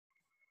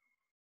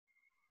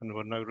and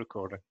we're now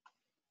recording.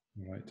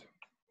 Right.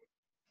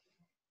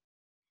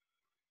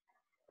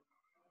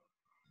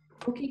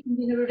 Okay,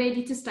 convener, we're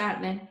ready to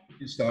start then.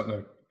 You start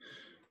now.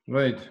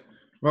 Right.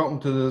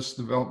 Welcome to this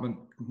Development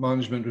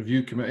Management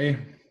Review Committee,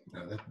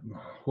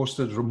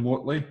 hosted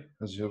remotely,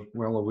 as you're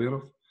well aware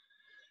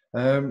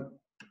of.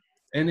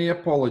 Any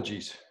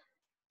apologies?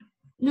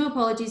 No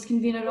apologies,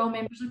 convener. All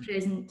members are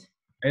present.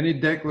 Any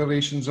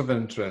declarations of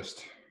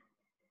interest?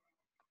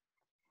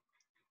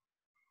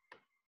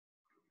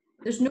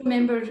 There's no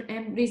member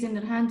raising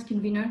their hand,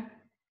 convener.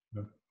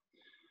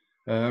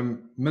 No.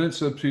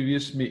 Minutes of the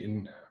previous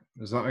meeting,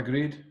 is that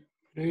agreed?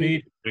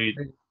 Agreed.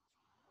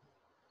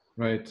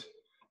 Right.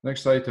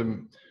 Next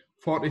item,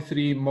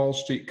 43 Mall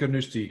Street,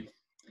 Carnoustie.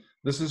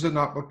 This is an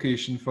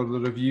application for the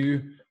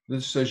review the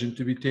decision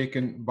to be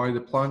taken by the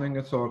Planning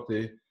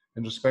Authority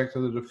in respect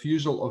of the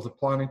refusal of the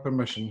planning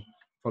permission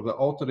for the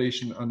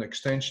alteration and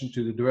extension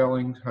to the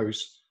dwelling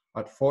house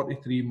at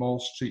 43 Mall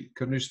Street,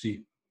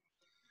 Carnoustie.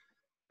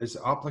 Is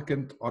the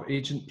applicant or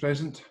agent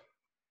present?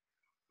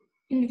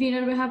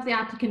 Convener, we have the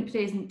applicant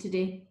present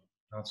today.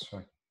 That's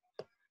fine.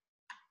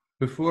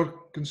 Before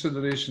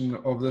consideration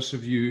of this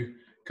review,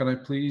 can I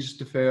please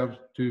defer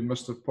to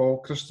Mr.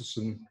 Paul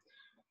Christensen,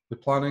 the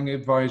planning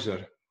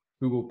advisor,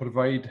 who will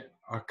provide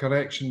a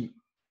correction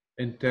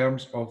in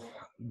terms of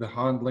the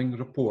handling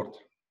report.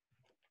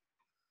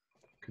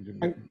 Thank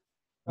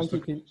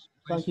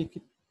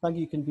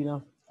you,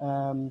 convener.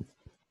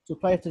 So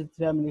prior to the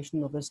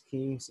determination of this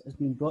case, it has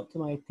been brought to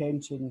my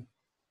attention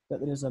that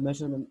there is a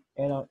measurement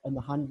error in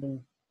the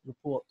handling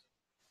report.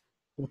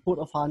 The report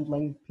of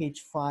handling,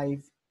 page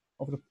 5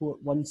 of report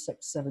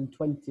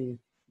 16720,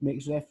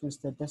 makes reference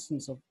to a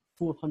distance of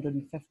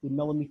 450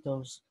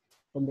 millimetres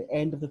from the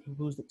end of the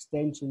proposed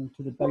extension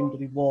to the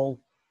boundary wall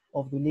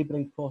of the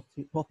neighbouring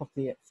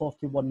property at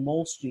 41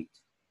 Mall Street.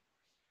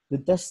 The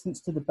distance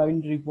to the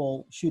boundary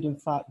wall should in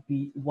fact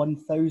be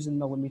 1000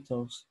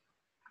 millimetres.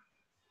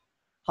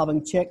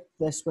 Having checked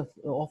this with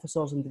the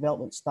officers and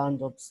development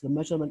standards, the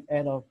measurement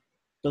error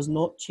does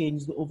not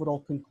change the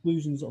overall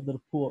conclusions of the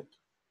report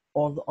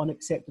or the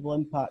unacceptable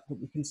impact that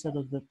we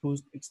consider the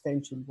proposed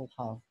extension will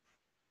have.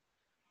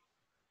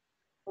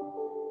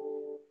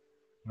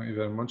 Thank you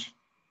very much.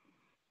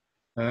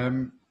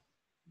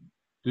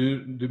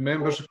 Do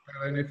members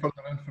require any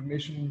further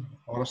information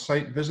or a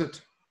site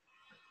visit?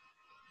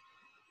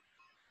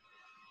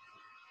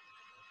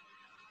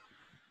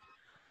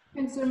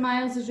 Councillor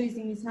Miles is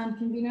raising his hand,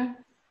 convener.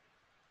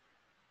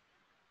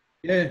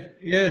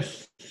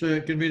 Yes,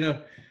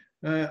 convener.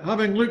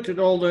 Having looked at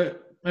all the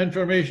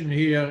information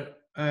here,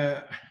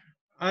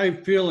 I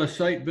feel a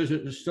site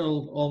visit is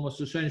still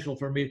almost essential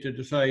for me to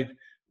decide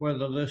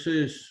whether this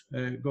is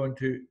going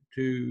to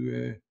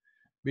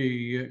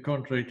be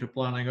contrary to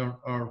planning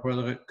or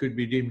whether it could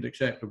be deemed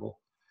acceptable.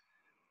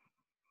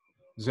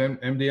 Does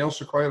anybody else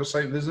require a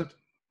site visit?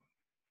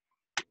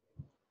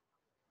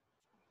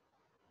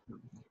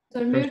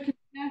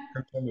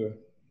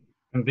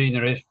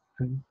 Convener, if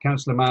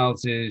Councillor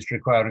Miles is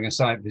requiring a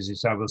site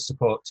visit, I will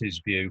support his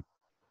view.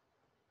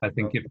 I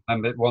think if a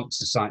member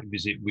wants a site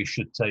visit, we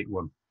should take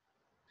one.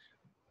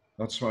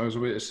 That's what I was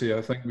waiting to say.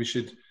 I think we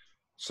should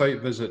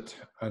site visit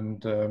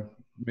and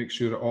make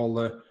sure all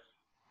the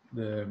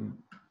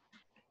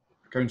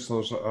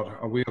councillors are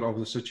aware of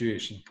the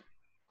situation.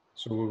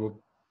 So we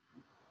will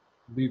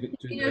leave it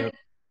to the...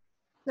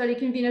 Sorry,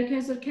 convener,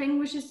 Councillor King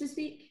wishes to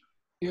speak.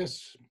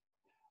 Yes,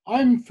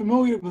 I'm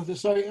familiar with the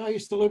site. I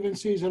used to live in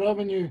Caesar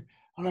Avenue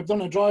and I've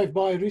done a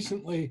drive-by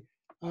recently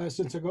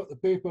since I got the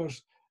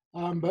papers.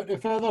 But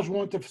if others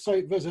want a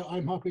site visit,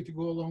 I'm happy to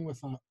go along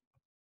with that.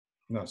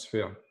 That's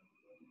fair.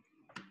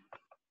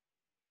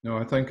 No,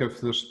 I think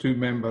if there's two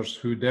members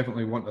who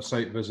definitely want a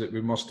site visit,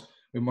 we must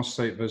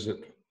site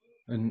visit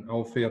in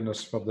all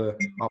fairness for the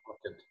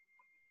applicant.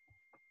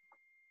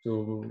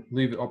 So we'll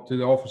leave it up to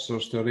the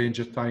officers to arrange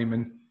a time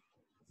and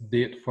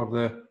date for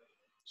the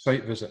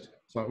site visit.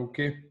 Is that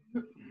okay?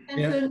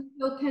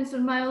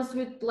 Councillor Miles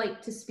would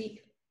like to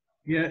speak.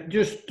 Yeah,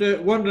 just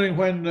wondering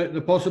when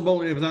the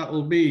possibility of that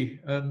will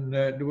be, and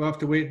do we have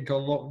to wait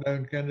until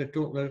lockdown? Can they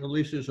totally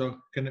releases, or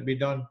can it be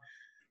done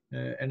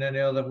in any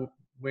other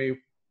way,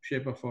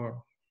 shape or form?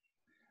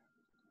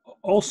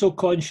 Also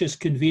conscious,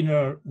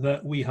 convener,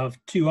 that we have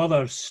two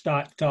others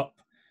stacked up,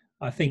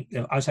 I think,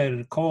 as I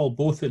recall,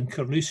 both in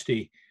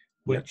Carnoustie,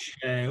 which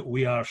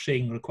we are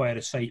saying require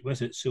a site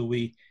visit. So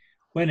we,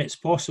 when it's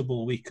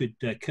possible, we could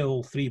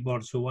kill three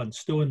birds with one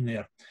stone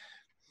there.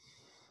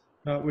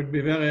 That would be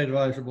very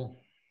advisable.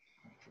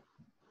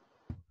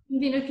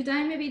 Convener, could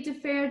I maybe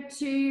defer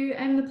to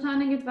the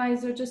planning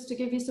advisor just to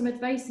give you some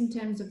advice in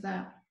terms of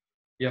that?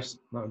 Yes,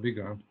 that would be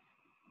grand.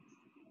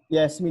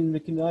 Yes, I mean, we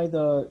can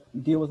either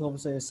deal with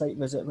obviously a site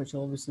visit, which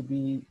will obviously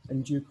be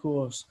in due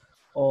course,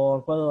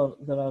 or whether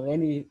there are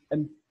any,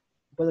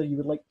 whether you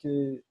would like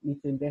to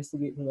need to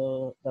investigate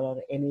whether there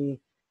are any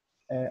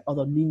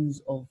other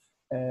means of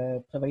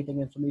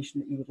providing information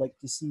that you would like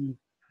to see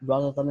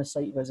rather than a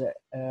site visit.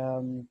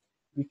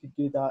 We could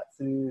do that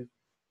through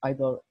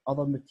either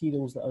other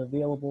materials that are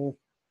available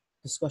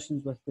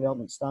discussions with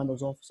development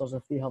standards officers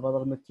if they have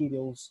other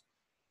materials,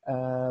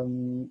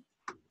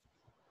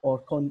 or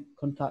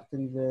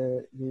contacting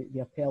the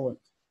appellant.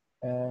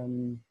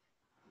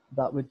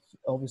 That would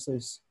obviously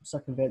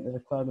circumvent the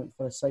requirement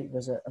for a site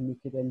visit, and we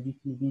could then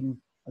reconvene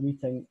a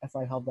meeting if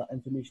I have that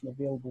information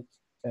available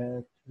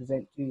to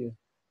present to you.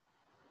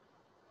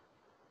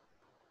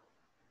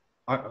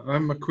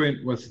 I'm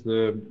acquainted with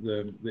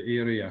the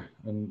area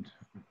and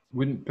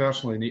wouldn't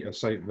personally need a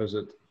site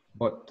visit,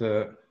 but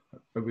it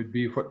would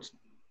be what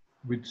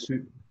would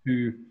suit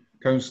two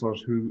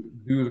councillors who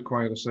do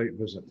require a site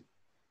visit.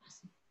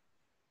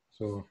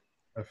 So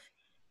if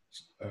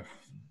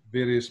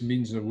various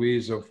means and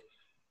ways of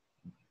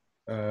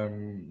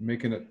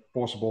making it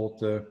possible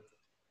to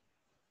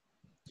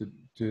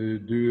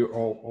do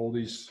all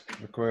these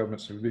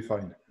requirements would be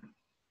fine.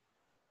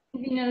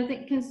 Convener, I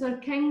think Councillor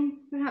King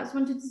perhaps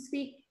wanted to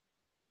speak.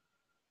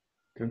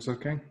 Councillor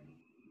King?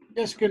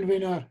 Yes,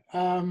 Convener.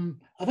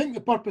 I think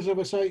the purpose of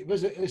a site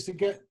visit is to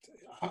get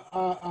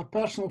a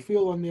personal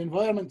feel on the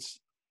environments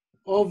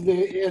of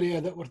the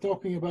area that we're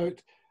talking about.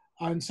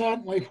 And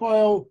certainly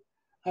while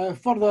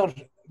further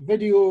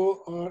video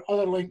or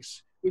other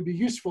links would be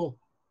useful,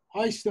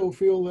 I still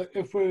feel that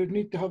if we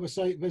need to have a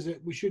site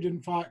visit, we should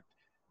in fact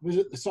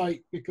visit the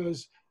site,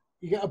 because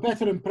you get a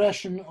better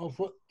impression of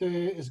what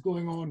is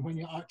going on when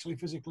you actually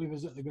physically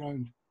visit the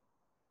ground.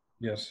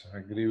 Yes, I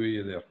agree with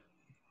you there.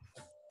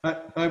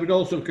 I would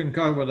also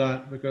concur with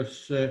that,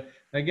 because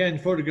again,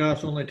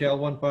 photographs only tell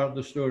one part of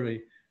the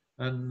story,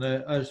 and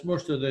as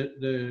most of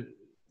the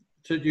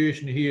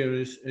situation here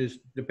is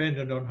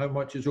dependent on how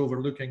much is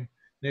overlooking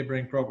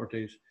neighbouring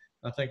properties,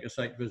 I think a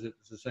site visit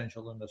is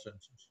essential in this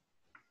instance.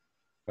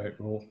 Right,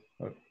 we'll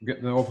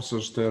get the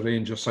officers to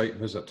arrange a site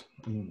visit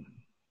and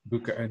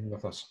book it in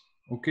with us.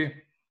 Okay.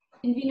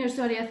 Convener,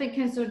 sorry, I think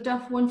Councillor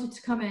Duff wanted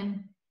to come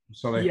in.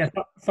 Sorry. Yeah,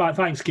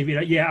 thanks,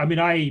 Convener. Yeah, I mean,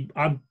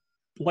 I'm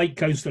like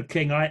Councillor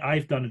King.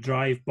 I've done a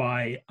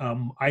drive-by.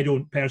 I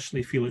don't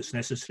personally feel it's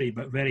necessary,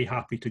 but very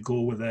happy to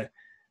go with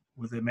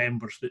the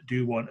members that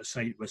do want a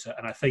site visit.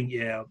 And I think,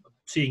 yeah,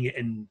 seeing it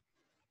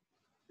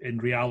in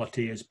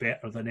reality is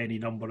better than any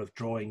number of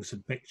drawings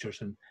and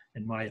pictures,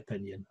 in my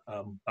opinion.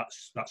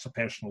 That's a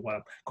personal one.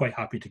 I'm quite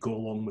happy to go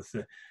along with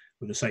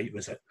the site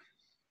visit.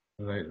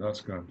 Right, that's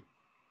good.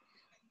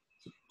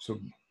 So,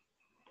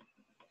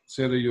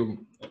 Sarah,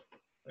 you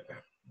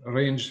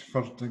arrange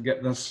to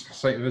get this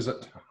site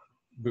visit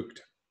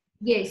booked.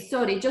 Yes,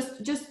 sorry,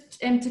 just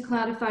to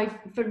clarify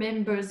for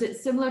members,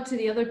 it's similar to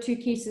the other two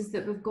cases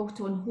that we've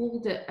got on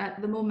hold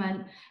at the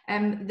moment,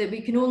 that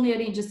we can only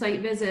arrange a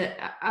site visit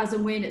as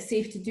and when it's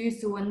safe to do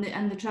so,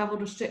 and the travel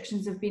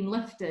restrictions have been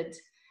lifted.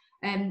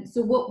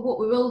 So what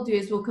we will do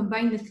is we'll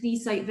combine the 3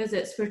 site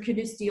visits for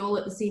Carnoustie all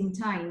at the same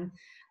time.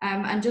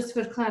 And just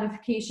for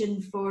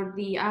clarification for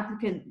the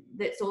applicant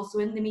that's also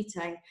in the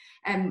meeting,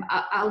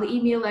 I'll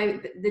email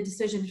out the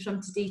decision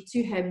from today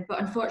to him, but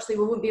unfortunately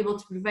we won't be able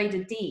to provide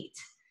a date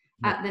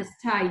at this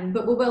time,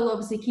 but we will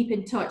obviously keep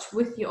in touch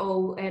with you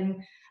all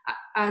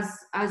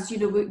as you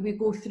know, we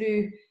go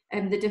through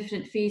the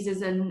different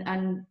phases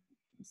and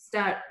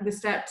start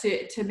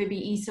to maybe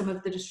ease some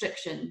of the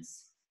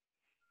restrictions.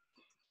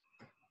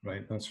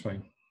 Right, that's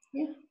fine.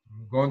 Yeah.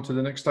 Go on to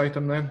the next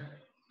item then.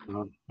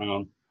 Hang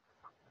on.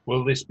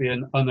 Will this be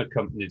an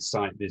unaccompanied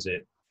site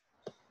visit?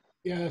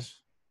 Yes,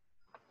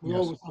 we Yes.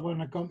 always have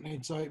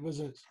unaccompanied site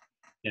visits.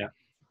 Yeah.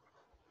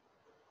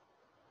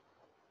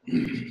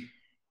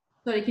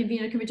 Sorry,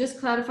 Convener, can we just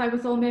clarify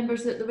with all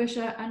members that they wish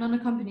an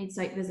unaccompanied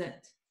site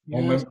visit?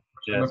 All Yes. members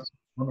Yes.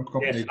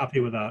 unaccompanied. Yes, happy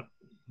with that.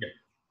 Yeah,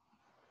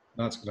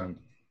 that's grand.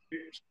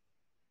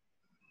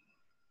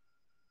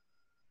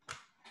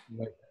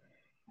 Right.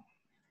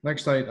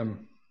 Next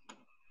item,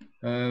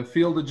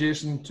 field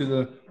adjacent to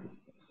the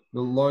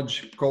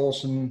Lodge,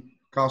 Collison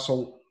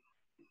Castle,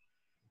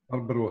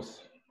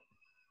 Arbroath.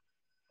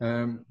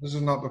 This is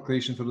an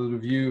application for the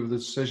review of the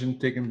decision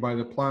taken by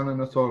the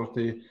planning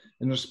authority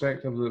in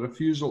respect of the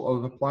refusal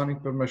of the planning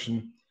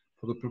permission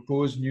for the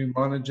proposed new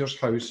manager's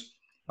house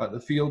at the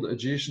field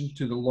adjacent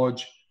to the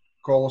Lodge,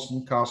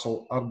 Collison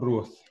Castle,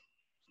 Arbroath.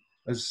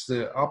 Is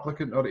the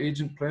applicant or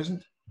agent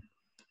present?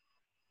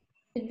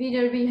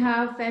 Convener, we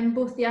have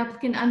both the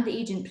applicant and the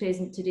agent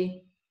present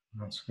today.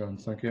 That's good,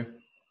 thank you.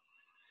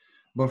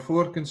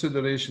 Before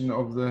consideration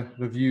of the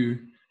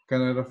review,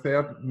 can I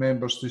refer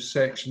members to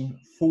section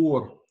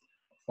 4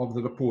 of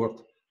the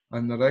report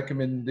and the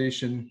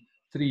recommendation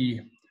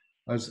 3,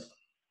 as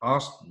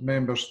asked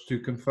members to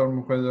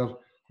confirm whether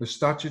the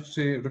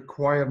statutory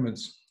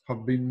requirements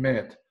have been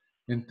met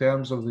in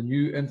terms of the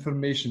new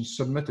information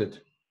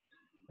submitted.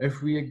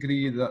 If we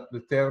agree that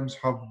the terms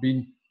have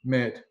been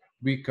met,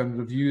 we can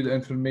review the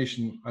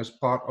information as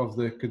part of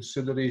the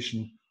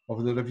consideration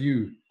of the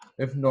review.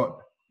 If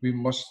not, we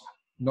must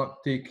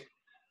not take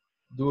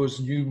those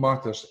new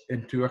matters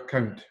into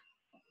account.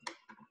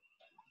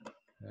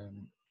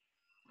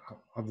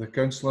 Have the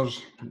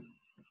councillors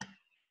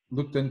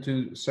looked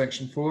into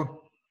section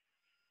 4?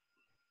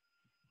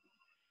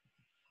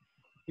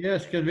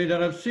 Yes,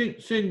 convener. I've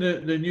seen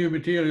the new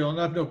material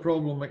and I've no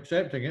problem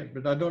accepting it,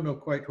 but I don't know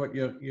quite what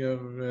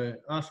you're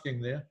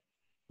asking there.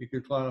 You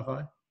could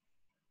clarify.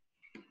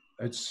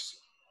 It's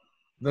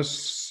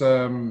this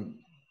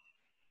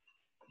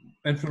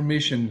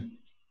information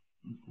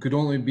could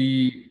only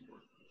be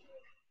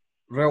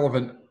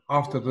relevant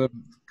after the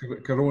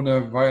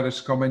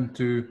coronavirus come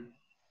into,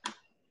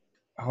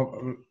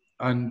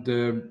 and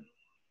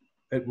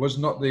it was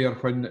not there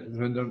when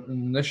the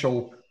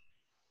initial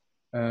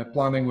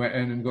planning went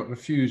in and got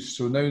refused.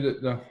 So now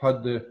that they've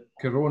had the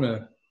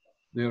corona,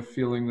 they're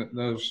feeling that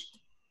there's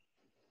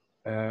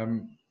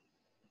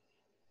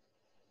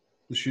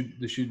they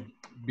should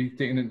be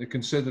taken into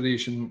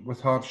consideration with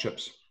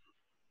hardships.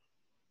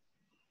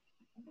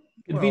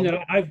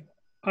 Convener,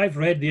 I've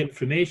read the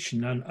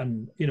information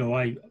and you know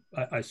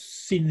I've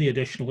seen the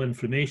additional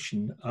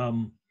information.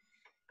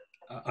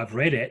 I've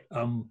read it.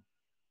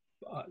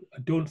 I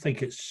don't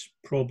think it's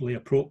probably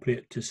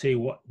appropriate to say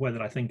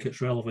whether I think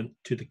it's relevant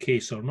to the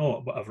case or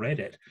not, but I've read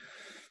it.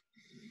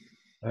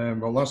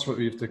 Well, that's what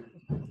we have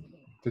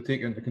to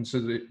take into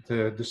consideration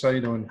to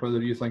decide on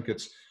whether you think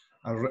it's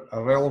a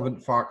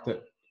relevant fact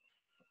that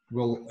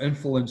will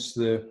influence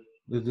the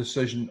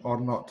decision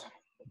or not.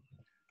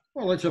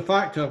 Well, it's a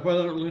factor.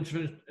 Whether it will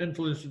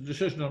influence the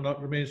decision or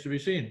not remains to be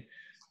seen.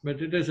 But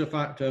it is a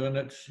factor, and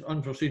it's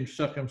unforeseen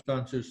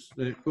circumstances.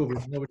 The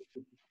COVID, nobody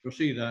could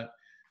foresee that.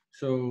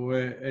 So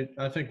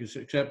I think it's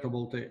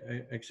acceptable to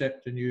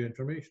accept the new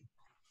information.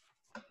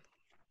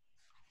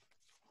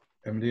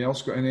 Anybody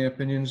else got any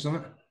opinions on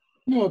it?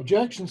 No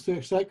objections to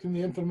accepting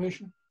the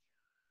information.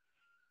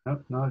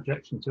 No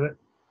objection to it.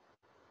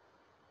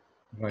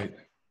 Right.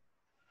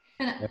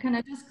 Can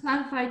I just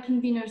clarify,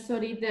 convener,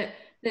 sorry, that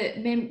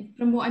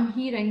from what I'm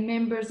hearing,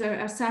 members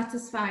are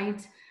satisfied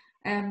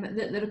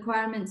that the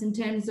requirements in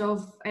terms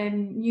of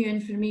new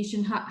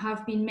information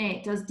have been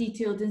met as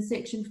detailed in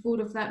section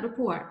 4 of that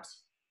report?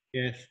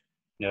 Yes.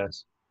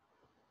 Yes.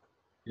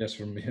 Yes,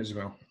 from me as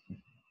well.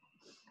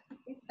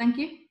 Thank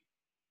you.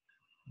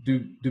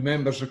 Do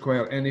members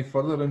require any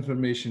further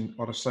information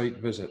or a site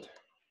visit?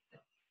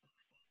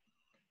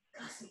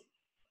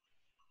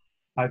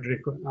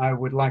 I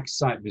would like a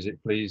site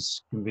visit,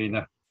 please,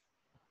 convener.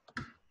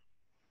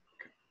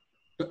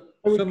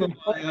 Similarly,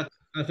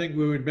 I think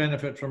we would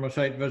benefit from a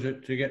site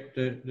visit to get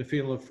the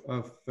feel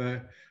of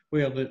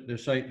where the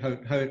site,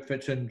 how it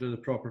fits into the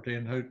property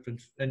and how it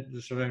fits into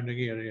the surrounding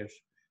areas.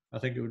 I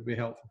think it would be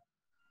helpful.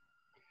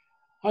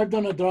 I've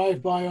done a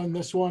drive-by on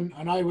this one,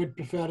 and I would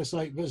prefer a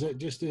site visit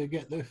just to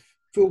get the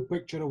full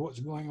picture of what's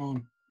going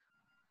on.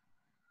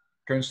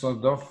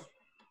 Councillor Duff?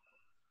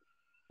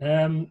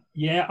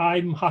 Yeah,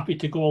 I'm happy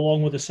to go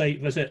along with the site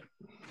visit.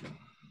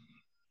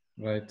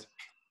 Right.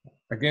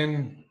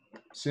 Again,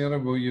 Sarah,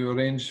 will you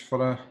arrange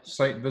for a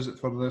site visit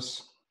for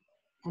this?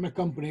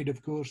 Unaccompanied,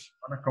 of course.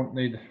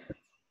 Unaccompanied.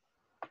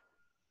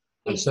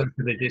 And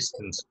socially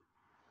distance.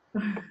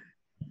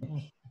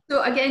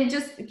 So again,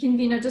 just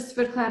convener, just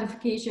for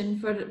clarification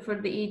for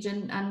the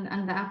agent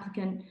and the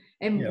applicant,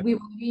 Yeah. we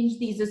will arrange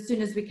these as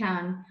soon as we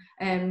can.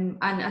 And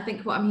I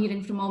think what I'm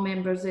hearing from all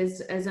members is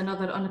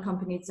another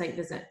unaccompanied site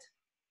visit.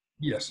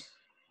 Yes.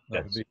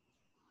 That would Yes. be,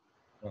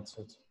 that's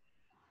it.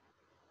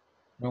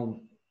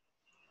 Well,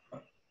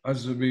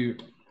 as we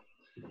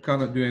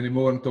cannot do any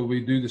more until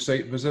we do the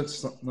site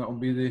visits, that'll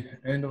be the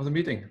end of the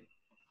meeting.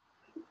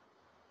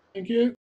 Thank you.